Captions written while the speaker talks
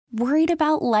Worried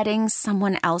about letting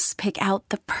someone else pick out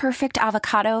the perfect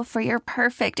avocado for your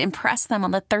perfect impress them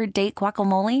on the third date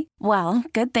guacamole? Well,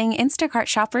 good thing Instacart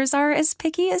shoppers are as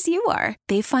picky as you are.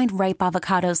 They find ripe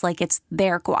avocados like it's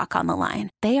their guac on the line.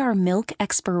 They are milk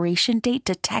expiration date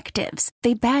detectives.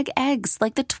 They bag eggs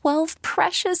like the 12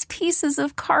 precious pieces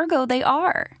of cargo they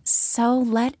are. So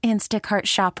let Instacart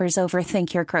shoppers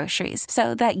overthink your groceries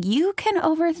so that you can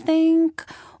overthink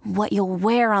what you'll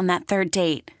wear on that third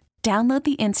date. Download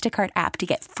the Instacart app to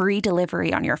get free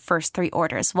delivery on your first 3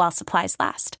 orders while supplies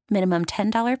last. Minimum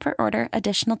 $10 per order.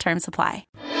 Additional terms apply.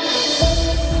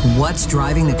 What's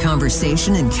driving the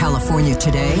conversation in California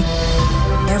today?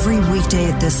 Every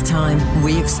weekday at this time,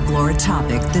 we explore a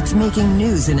topic that's making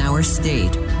news in our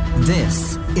state.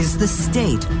 This is the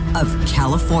state of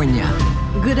California.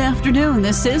 Good afternoon.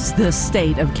 This is the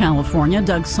state of California.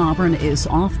 Doug Severin is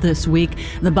off this week.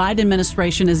 The Biden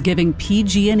administration is giving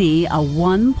PG&E a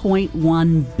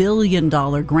 $1.1 billion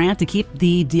grant to keep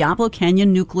the Diablo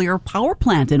Canyon nuclear power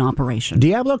plant in operation.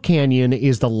 Diablo Canyon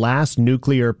is the last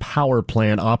nuclear power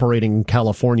plant operating in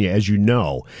California, as you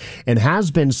know, and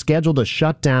has been scheduled to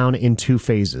shut down in 2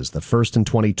 phases, the first in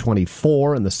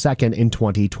 2024 and the second in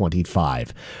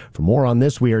 2025. For more on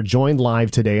this, we are joined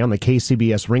live today on the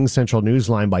KCBS Ring Central Newsline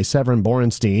by Severin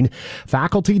Borenstein,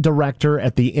 faculty director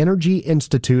at the Energy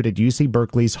Institute at UC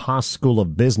Berkeley's Haas School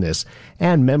of Business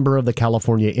and member of the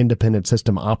California Independent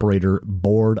System Operator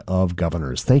Board of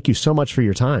Governors. Thank you so much for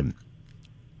your time.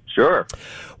 Sure.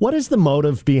 What is the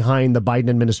motive behind the Biden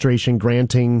administration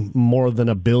granting more than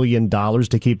 $1 billion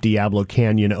to keep Diablo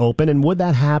Canyon open, and would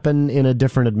that happen in a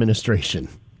different administration?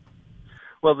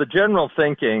 Well, the general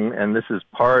thinking, and this is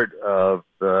part of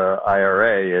the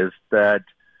IRA, is that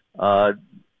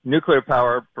nuclear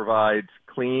power provides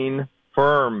clean,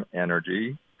 firm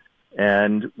energy,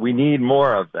 and we need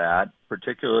more of that,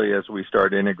 particularly as we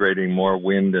start integrating more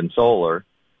wind and solar.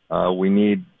 We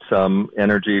need some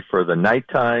energy for the night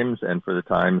times and for the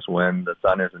times when the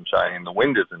sun isn't shining, the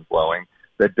wind isn't blowing,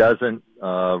 that doesn't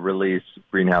release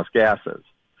greenhouse gases.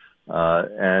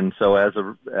 And so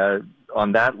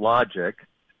on that logic,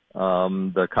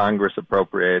 the Congress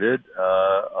appropriated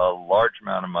a large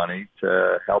amount of money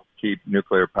to help keep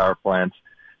nuclear power plants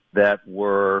that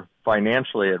were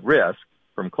financially at risk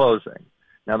from closing.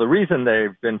 Now, the reason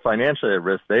they've been financially at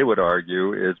risk, they would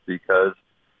argue, is because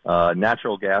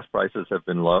natural gas prices have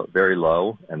been very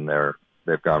low, and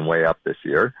they've gone way up this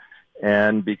year,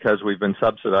 and because we've been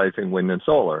subsidizing wind and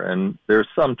solar. And there's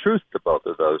some truth to both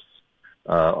of those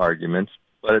arguments.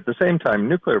 But at the same time,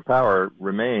 nuclear power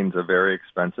remains a very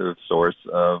expensive source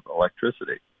of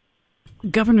electricity.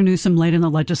 Governor Newsom, late in the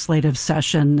legislative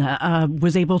session,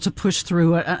 was able to push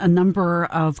through a number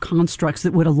of constructs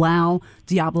that would allow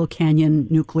Diablo Canyon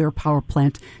nuclear power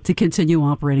plant to continue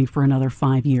operating for another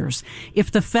 5 years.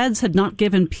 If the feds had not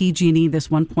given PG&E this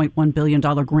 $1.1 billion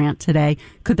grant today,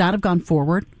 could that have gone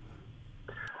forward?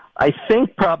 I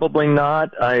think probably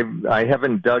not. I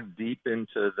haven't dug deep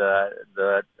into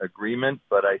that agreement,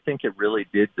 but I think it really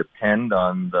did depend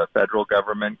on the federal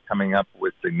government coming up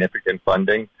with significant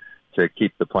funding to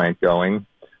keep the plant going.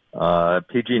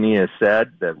 PG&E has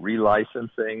said that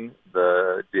relicensing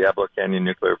the Diablo Canyon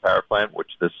nuclear power plant, which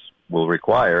this will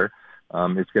require,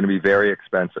 is going to be very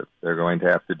expensive. They're going to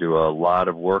have to do a lot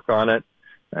of work on it,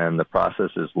 and the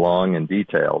process is long and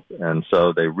detailed. And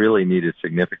so they really needed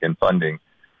significant funding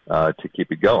to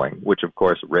keep it going, which, of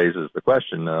course, raises the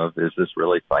question of, is this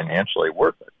really financially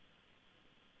worth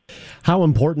it? How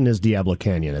important is Diablo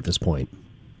Canyon at this point?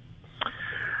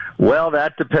 Well,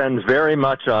 that depends very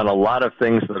much on a lot of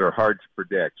things that are hard to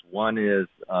predict. One is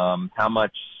how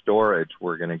much storage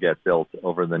we're going to get built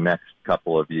over the next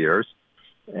couple of years,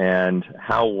 and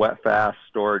how fast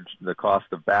storage, the cost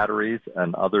of batteries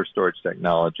and other storage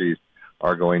technologies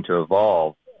are going to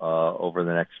evolve over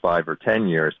the next 5 or 10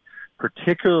 years,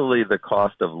 particularly the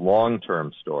cost of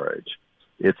long-term storage.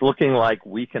 It's looking like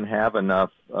we can have enough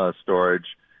storage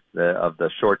of the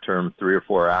short-term 3 or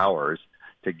 4 hours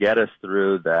to get us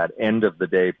through that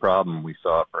end-of-the-day problem we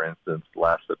saw, for instance,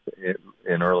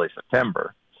 in early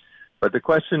September. But the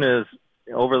question is,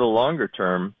 over the longer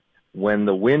term, when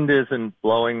the wind isn't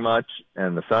blowing much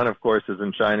and the sun, of course,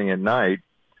 isn't shining at night,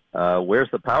 where's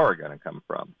the power going to come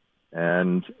from?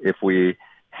 And if we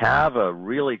have a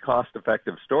really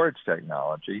cost-effective storage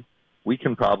technology, we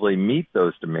can probably meet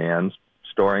those demands,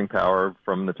 storing power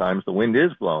from the times the wind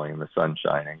is blowing and the sun's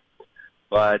shining.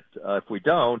 But if we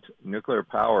don't, nuclear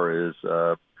power is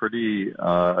a pretty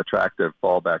attractive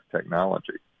fallback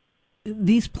technology.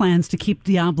 These plans to keep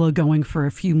Diablo going for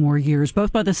a few more years,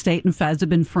 both by the state and feds, have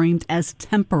been framed as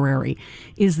temporary.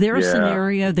 Is there a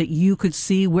scenario that you could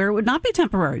see where it would not be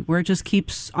temporary, where it just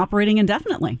keeps operating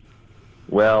indefinitely?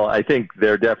 Well, I think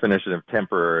their definition of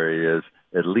temporary is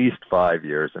at least 5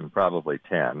 years and probably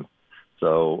 10.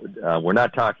 So we're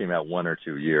not talking about 1 or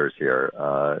 2 years here.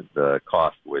 The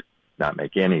cost would not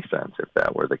make any sense if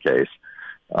that were the case.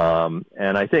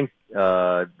 And I think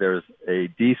there's a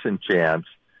decent chance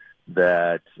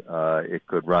that it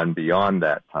could run beyond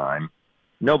that time.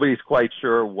 Nobody's quite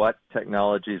sure what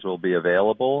technologies will be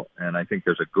available, and I think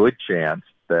there's a good chance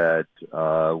that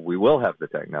we will have the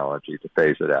technology to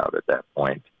phase it out at that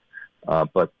point.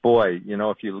 But boy,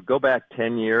 if you go back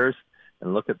 10 years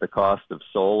and look at the cost of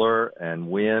solar and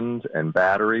wind and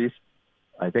batteries,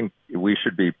 I think we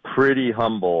should be pretty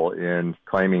humble in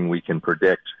claiming we can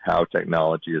predict how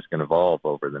technology is going to evolve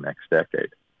over the next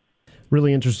decade.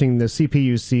 Really interesting. The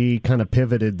CPUC kind of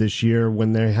pivoted this year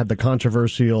when they had the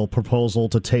controversial proposal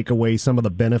to take away some of the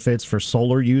benefits for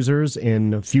solar users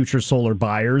and future solar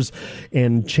buyers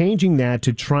and changing that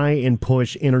to try and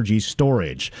push energy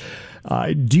storage.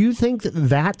 Do you think that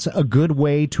that's a good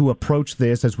way to approach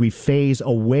this as we phase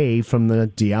away from the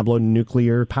Diablo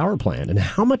nuclear power plant? And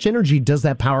how much energy does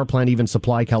that power plant even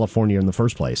supply California in the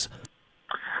first place?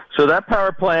 So that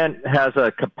power plant has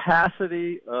a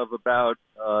capacity of about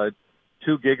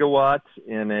 2 gigawatts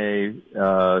in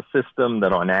a system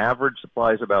that on average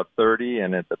supplies about 30,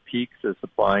 and at the peaks is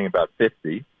supplying about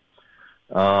 50.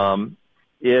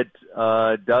 It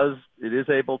is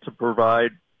able to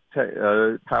provide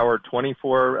power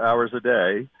 24 hours a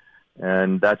day,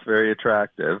 and that's very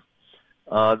attractive.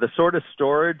 The sort of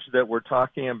storage that we're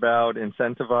talking about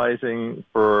incentivizing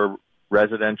for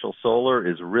residential solar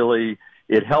is really,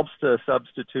 it helps to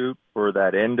substitute for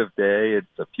that end of day.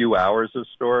 It's a few hours of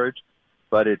storage,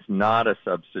 but it's not a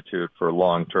substitute for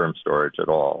long-term storage at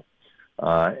all.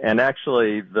 And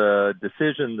actually, the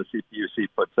decision the CPUC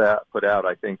put out,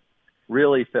 I think,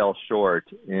 really fell short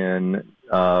in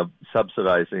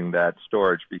subsidizing that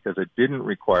storage because it didn't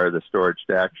require the storage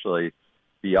to actually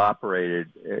be operated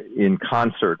in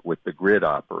concert with the grid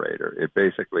operator. It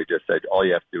basically just said all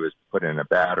you have to do is put in a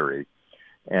battery.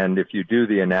 And if you do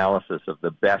the analysis of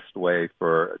the best way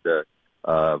for the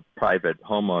private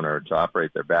homeowner to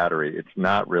operate their battery, it's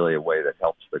not really a way that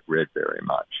helps the grid very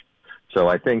much. So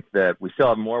I think that we still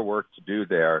have more work to do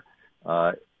there.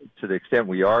 To the extent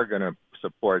we are going to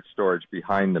support storage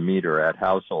behind the meter at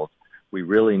households, we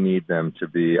really need them to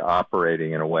be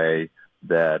operating in a way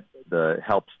that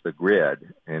helps the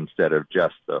grid instead of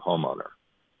just the homeowner.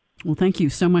 Well, thank you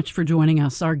so much for joining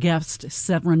us. Our guest,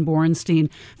 Severin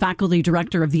Borenstein, faculty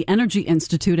director of the Energy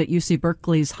Institute at UC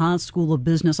Berkeley's Haas School of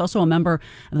Business, also a member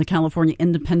of the California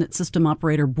Independent System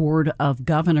Operator Board of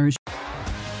Governors.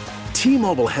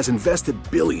 T-Mobile has invested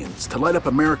billions to light up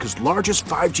America's largest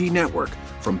 5G network,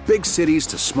 from big cities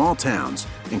to small towns,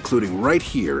 including right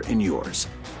here in yours.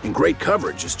 And great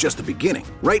coverage is just the beginning.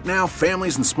 Right now,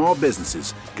 families and small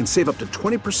businesses can save up to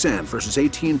 20% versus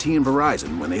AT&T and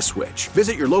Verizon when they switch.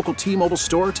 Visit your local T-Mobile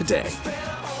store today.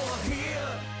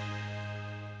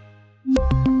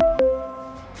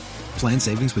 Plan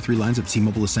savings with 3 lines of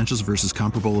T-Mobile Essentials versus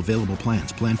comparable available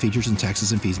plans. Plan features and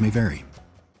taxes and fees may vary.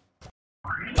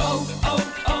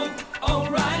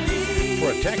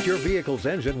 Protect your vehicle's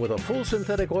engine with a full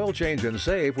synthetic oil change and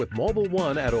save with Mobil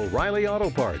 1 at O'Reilly Auto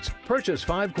Parts. Purchase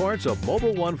 5 quarts of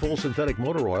Mobil 1 full synthetic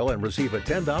motor oil and receive a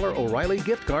 $10 O'Reilly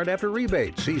gift card after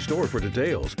rebate. See store for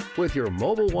details. With your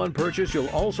Mobil 1 purchase, you'll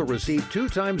also receive 2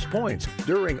 times points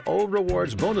during O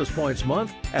Rewards Bonus Points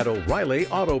Month at O'Reilly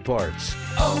Auto Parts.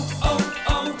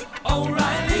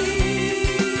 O'Reilly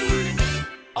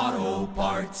Auto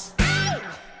Parts.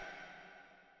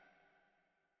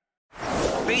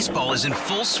 Baseball is in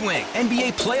full swing.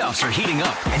 NBA playoffs are heating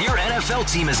up, and your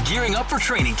NFL team is gearing up for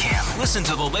training camp. Listen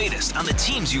to the latest on the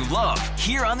teams you love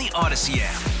here on the Odyssey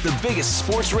app. The biggest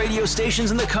sports radio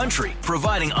stations in the country,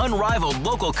 providing unrivaled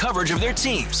local coverage of their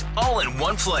teams, all in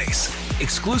one place.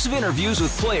 Exclusive interviews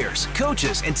with players,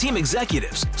 coaches, and team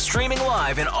executives, streaming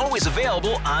live and always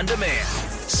available on demand.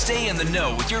 Stay in the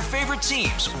know with your favorite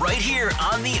teams right here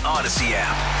on the Odyssey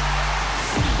app.